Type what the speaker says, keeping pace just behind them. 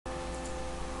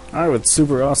Alright, with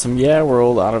Super Awesome Yeah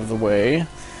World out of the way,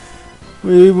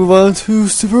 we move on to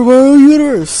Super Mario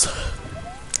Universe!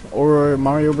 Or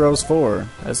Mario Bros. 4,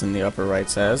 as in the upper right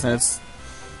says, and it's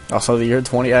also the year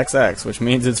 20XX, which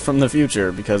means it's from the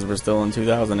future, because we're still in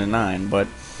 2009, but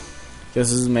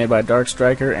this is made by Dark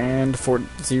Striker and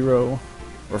Forte0.exe.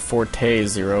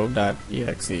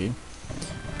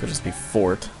 Could just be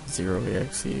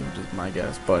Fort0.exe, which is my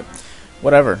guess, but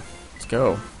whatever. Let's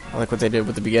go. I like what they did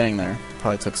with the beginning there.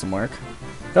 Probably took some work.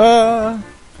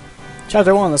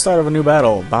 Chapter 1, the start of a new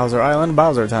battle. Bowser Island,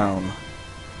 Bowser Town.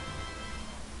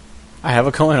 I have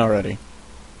a coin already.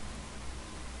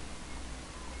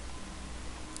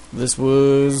 This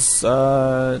was,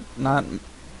 not...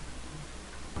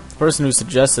 The person who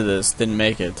suggested this didn't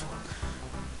make it.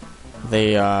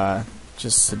 They,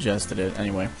 just suggested it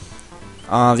anyway.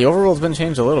 The overworld's been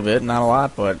changed a little bit. Not a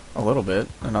lot, but a little bit.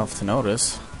 Enough to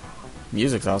notice.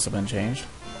 Music's also been changed.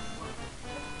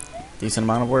 Decent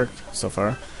amount of work so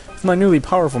far. With my newly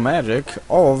powerful magic,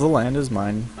 all of the land is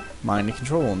mine to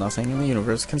control. Nothing in the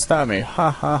universe can stop me. Ha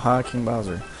ha ha, King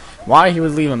Bowser. Why he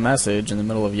would leave a message in the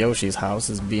middle of Yoshi's house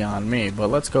is beyond me, but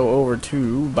let's go over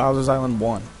to Bowser's Island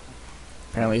 1.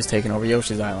 Apparently he's taking over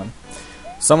Yoshi's Island.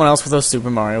 Someone else with a Super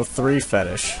Mario 3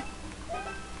 fetish.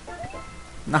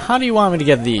 Now how do you want me to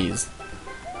get these?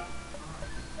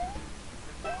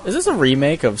 Is this a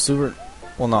remake of Super...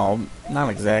 Well, no, not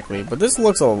exactly. But this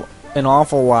looks an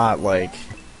awful lot like...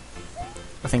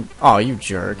 I think... Oh, you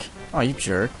jerk. Oh, you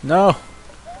jerk. No!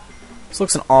 This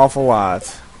looks an awful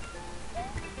lot.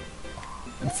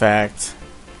 In fact,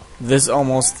 this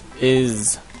almost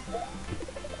is...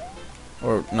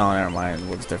 Or, no, never mind. It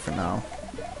looks different now.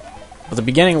 But the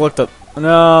beginning looked...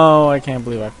 No, I can't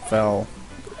believe I fell.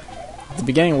 The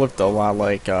beginning looked a lot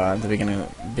like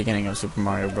the beginning of Super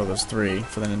Mario Bros. 3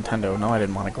 for the Nintendo. No, I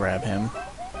didn't want to grab him.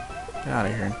 Get out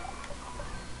of here.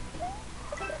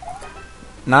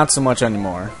 Not so much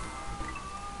anymore.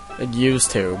 It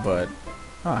used to, but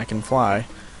oh, I can fly.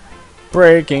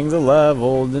 Breaking the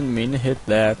level, didn't mean to hit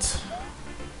that.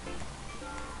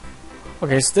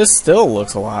 Okay, so this still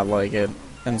looks a lot like it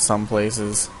in some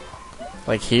places.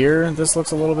 Like here, this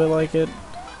looks a little bit like it.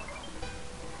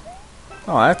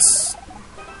 Oh, that's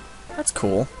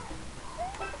cool.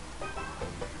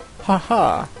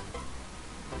 Haha.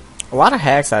 A lot of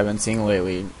hacks I've been seeing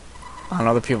lately on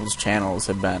other people's channels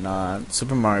have been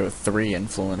Super Mario 3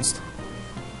 influenced.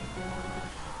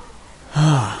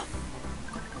 I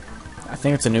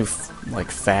think it's a new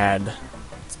fad.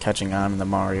 It's catching on in the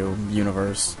Mario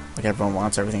universe. Like everyone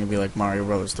wants everything to be like Mario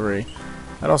Bros. 3.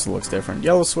 That also looks different.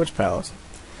 Yellow Switch Palace.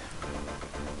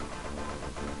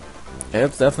 Yeah,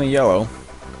 it's definitely yellow.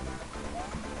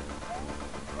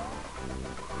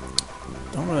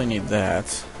 Don't really need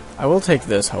that. I will take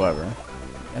this, however,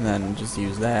 and then just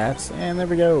use that, and there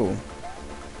we go.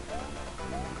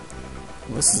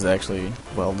 This is actually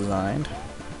well designed.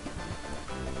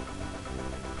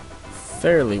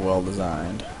 Fairly well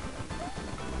designed.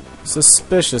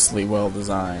 Suspiciously well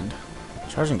designed.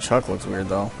 Charging Chuck looks weird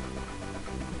though.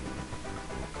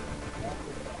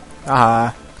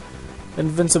 Aha.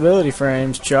 Invincibility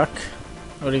frames, Chuck.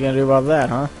 What are you gonna do about that,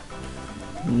 huh?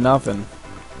 Nothing.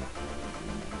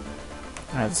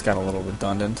 Alright, this got a little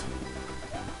redundant.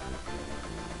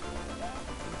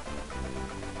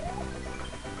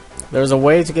 There's a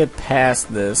way to get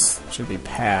past this. Should be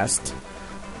past.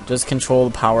 Just control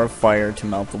the power of fire to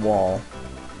melt the wall.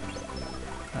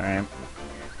 Alright.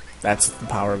 That's the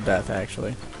power of death,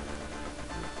 actually.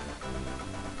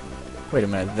 Wait a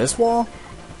minute, this wall?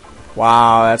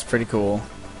 Wow, that's pretty cool.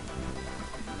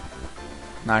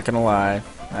 Not gonna lie,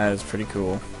 that is pretty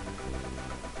cool.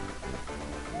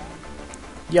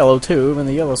 Yellow tube in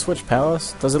the Yellow Switch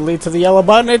Palace. Does it lead to the yellow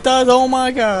button? It does! Oh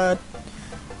my god!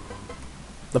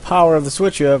 The power of the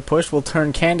switch you have pushed will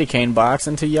turn Candy Cane Box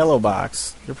into Yellow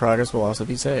Box. Your progress will also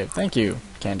be saved. Thank you,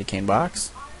 Candy Cane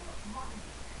Box.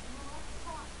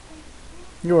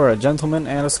 You are a gentleman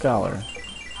and a scholar.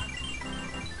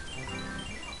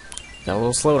 Got a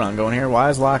little slowdown going here. Why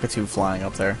is Lakitu flying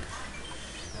up there?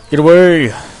 Get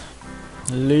away!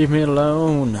 Leave me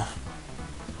alone.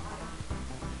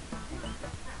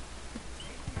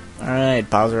 Alright,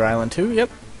 Bowser Island 2.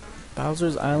 Yep.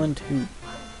 Bowser's Island 2.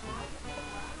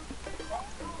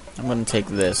 I'm gonna take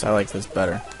this. I like this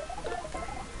better.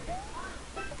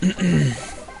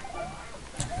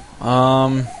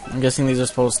 I'm guessing these are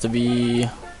supposed to be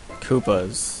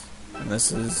Koopas. And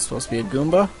this is supposed to be a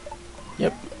Goomba?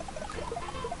 Yep.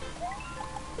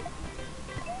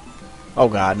 Oh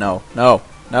god, no. No.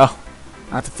 No.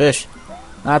 Not the fish.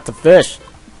 Not the fish.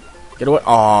 Get away.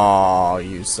 Oh,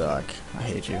 you suck. I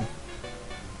hate you.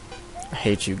 I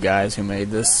hate you guys who made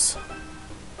this.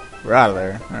 We're out of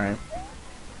there. Alright.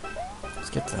 Let's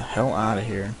get the hell out of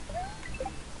here.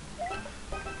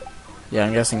 Yeah,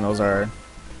 I'm guessing those are...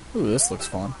 Ooh, this looks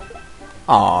fun.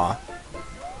 Aw.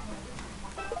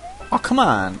 Oh, come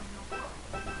on.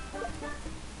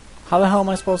 How the hell am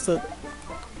I supposed to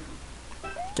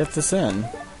get this in?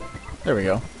 There we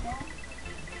go.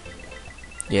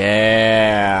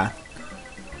 Yeah.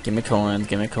 Give me coins,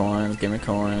 give me coins, give me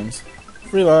coins.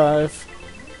 Free life.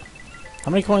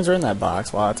 How many coins are in that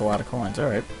box? Wow, that's a lot of coins.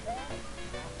 Alright.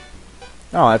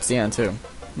 Oh, that's the end, too.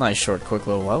 Nice, short, quick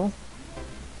little level.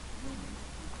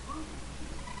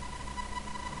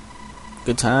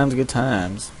 Good times, good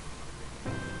times.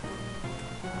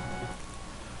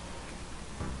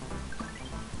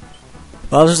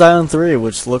 Bowser's Island 3,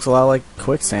 which looks a lot like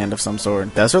quicksand of some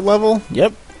sort. Desert level?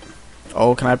 Yep.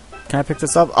 Oh, can I pick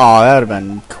this up? Oh, that would have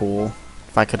been cool.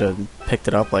 If I could have picked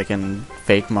it up like in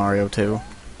fake Mario 2.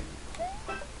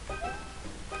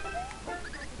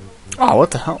 Oh,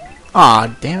 what the hell? Aw,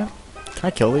 damn it. Can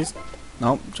I kill these?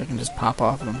 Nope, I can just pop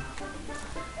off them.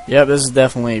 Yep, this is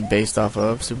definitely based off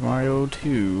of Super Mario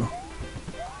 2.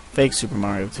 Fake Super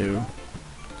Mario 2.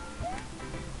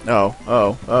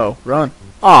 Oh, run.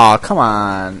 Aw, come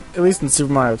on. At least in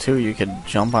Super Mario 2 you could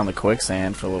jump on the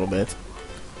quicksand for a little bit.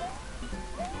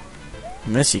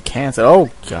 Miss, you can't.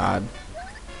 Oh, God.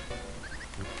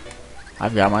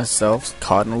 I've got myself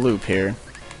caught in a loop here.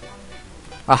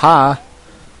 Aha!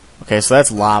 Okay, so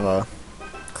that's lava.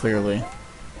 Clearly.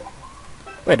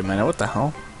 Wait a minute, what the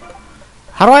hell?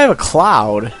 How do I have a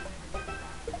cloud?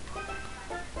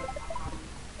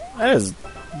 That is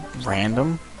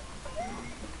random.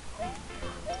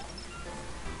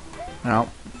 No.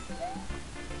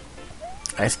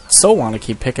 I so want to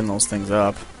keep picking those things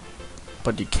up,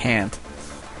 but you can't.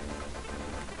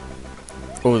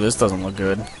 Oh, this doesn't look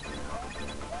good.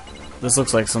 This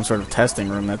looks like some sort of testing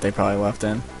room that they probably left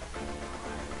in.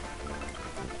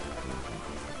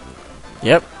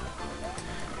 Yep.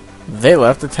 They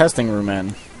left the testing room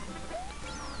in.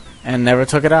 And never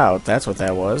took it out. That's what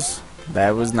that was.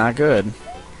 That was not good.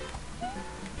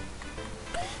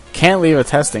 Can't leave a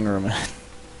testing room in.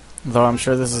 Though I'm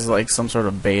sure this is like some sort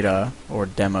of beta or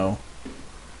demo.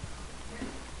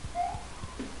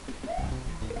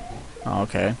 Oh,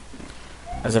 okay.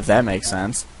 As if that makes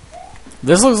sense.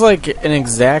 This looks like an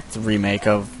exact remake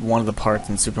of one of the parts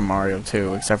in Super Mario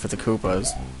 2, except for the Koopas.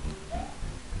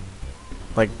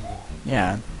 Like,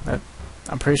 yeah,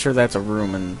 I'm pretty sure that's a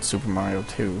room in Super Mario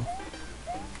 2.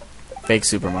 Fake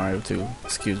Super Mario 2,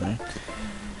 excuse me.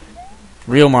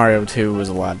 Real Mario 2 was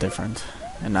a lot different,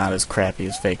 and not as crappy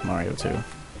as fake Mario 2.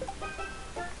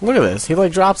 Look at this, he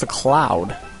like drops a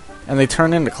cloud, and they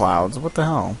turn into clouds. What the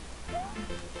hell?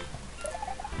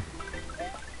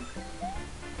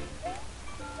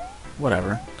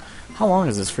 Whatever. How long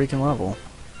is this freaking level?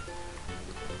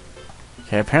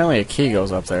 Okay, apparently a key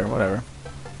goes up there. Whatever.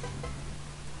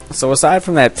 So aside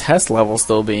from that test level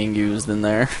still being used in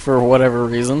there for whatever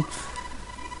reason,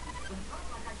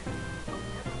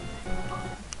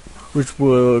 which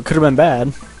could have been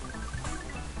bad,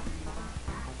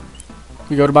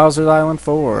 we go to Bowser's Island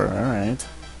 4. Alright.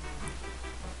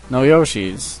 No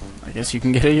Yoshis. I guess you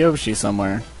can get a Yoshi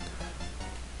somewhere.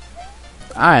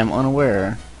 I am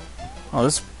unaware. Oh,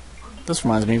 this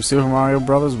reminds me of Super Mario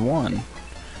Bros. 1.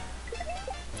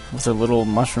 With their little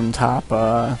mushroom top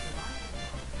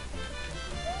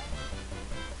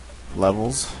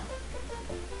levels.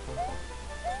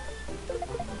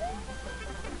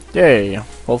 Yay!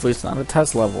 Hopefully it's not a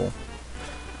test level.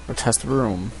 Or test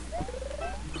room.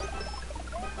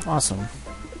 Awesome.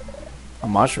 A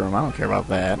mushroom, I don't care about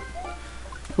that.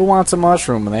 Who wants a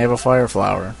mushroom when they have a fire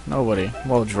flower? Nobody.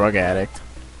 Well, a drug addict.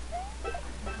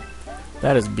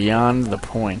 That is beyond the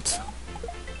point.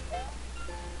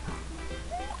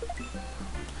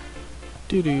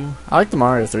 Doo-doo. I like the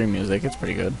Mario 3 music, it's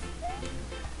pretty good.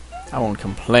 I won't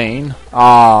complain. Oh,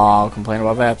 I'll complain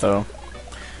about that though.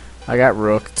 I got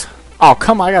rooked. Oh,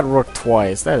 come on, I got rooked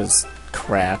twice. That is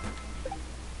crap.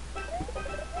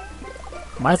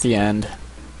 Am I at the end?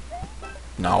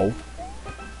 No.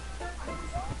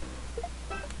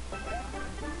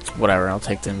 Whatever, I'll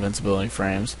take the invincibility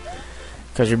frames.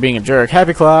 Because you're being a jerk.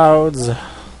 Happy Clouds!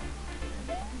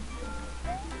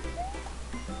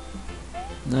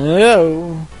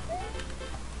 No.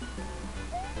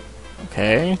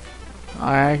 Okay.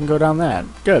 I can go down that.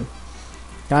 Good.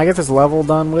 Can I get this level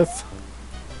done with?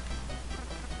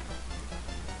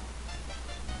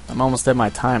 I'm almost at my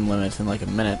time limit in like a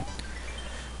minute.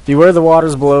 Beware the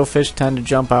waters below. Fish tend to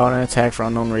jump out and attack for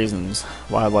unknown reasons.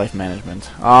 Wildlife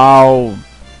management. Oh,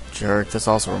 jerk. This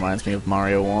also reminds me of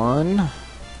Mario 1.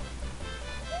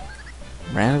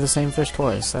 Ran into the same fish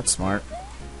twice. That's smart.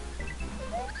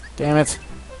 Damn it.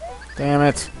 Damn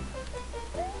it.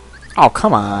 Oh,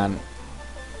 come on.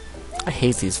 I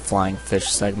hate these flying fish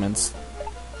segments.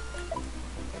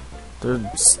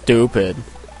 They're stupid.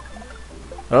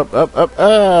 Up, up, up.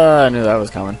 I knew that was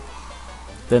coming.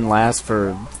 Didn't last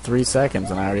for 3 seconds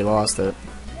and I already lost it.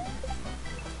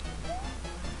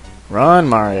 Run,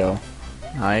 Mario.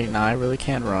 I really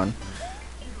can't run.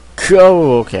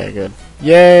 Go. Okay, good.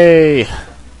 Yay!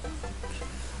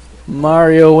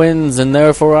 Mario wins and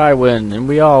therefore I win and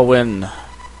we all win.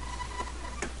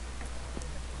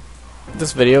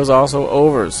 This video is also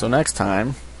over, so next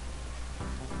time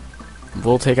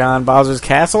we'll take on Bowser's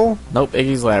Castle? Nope,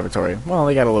 Iggy's Laboratory. Well,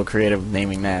 they got a little creative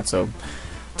naming that, so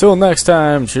till next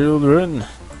time, children.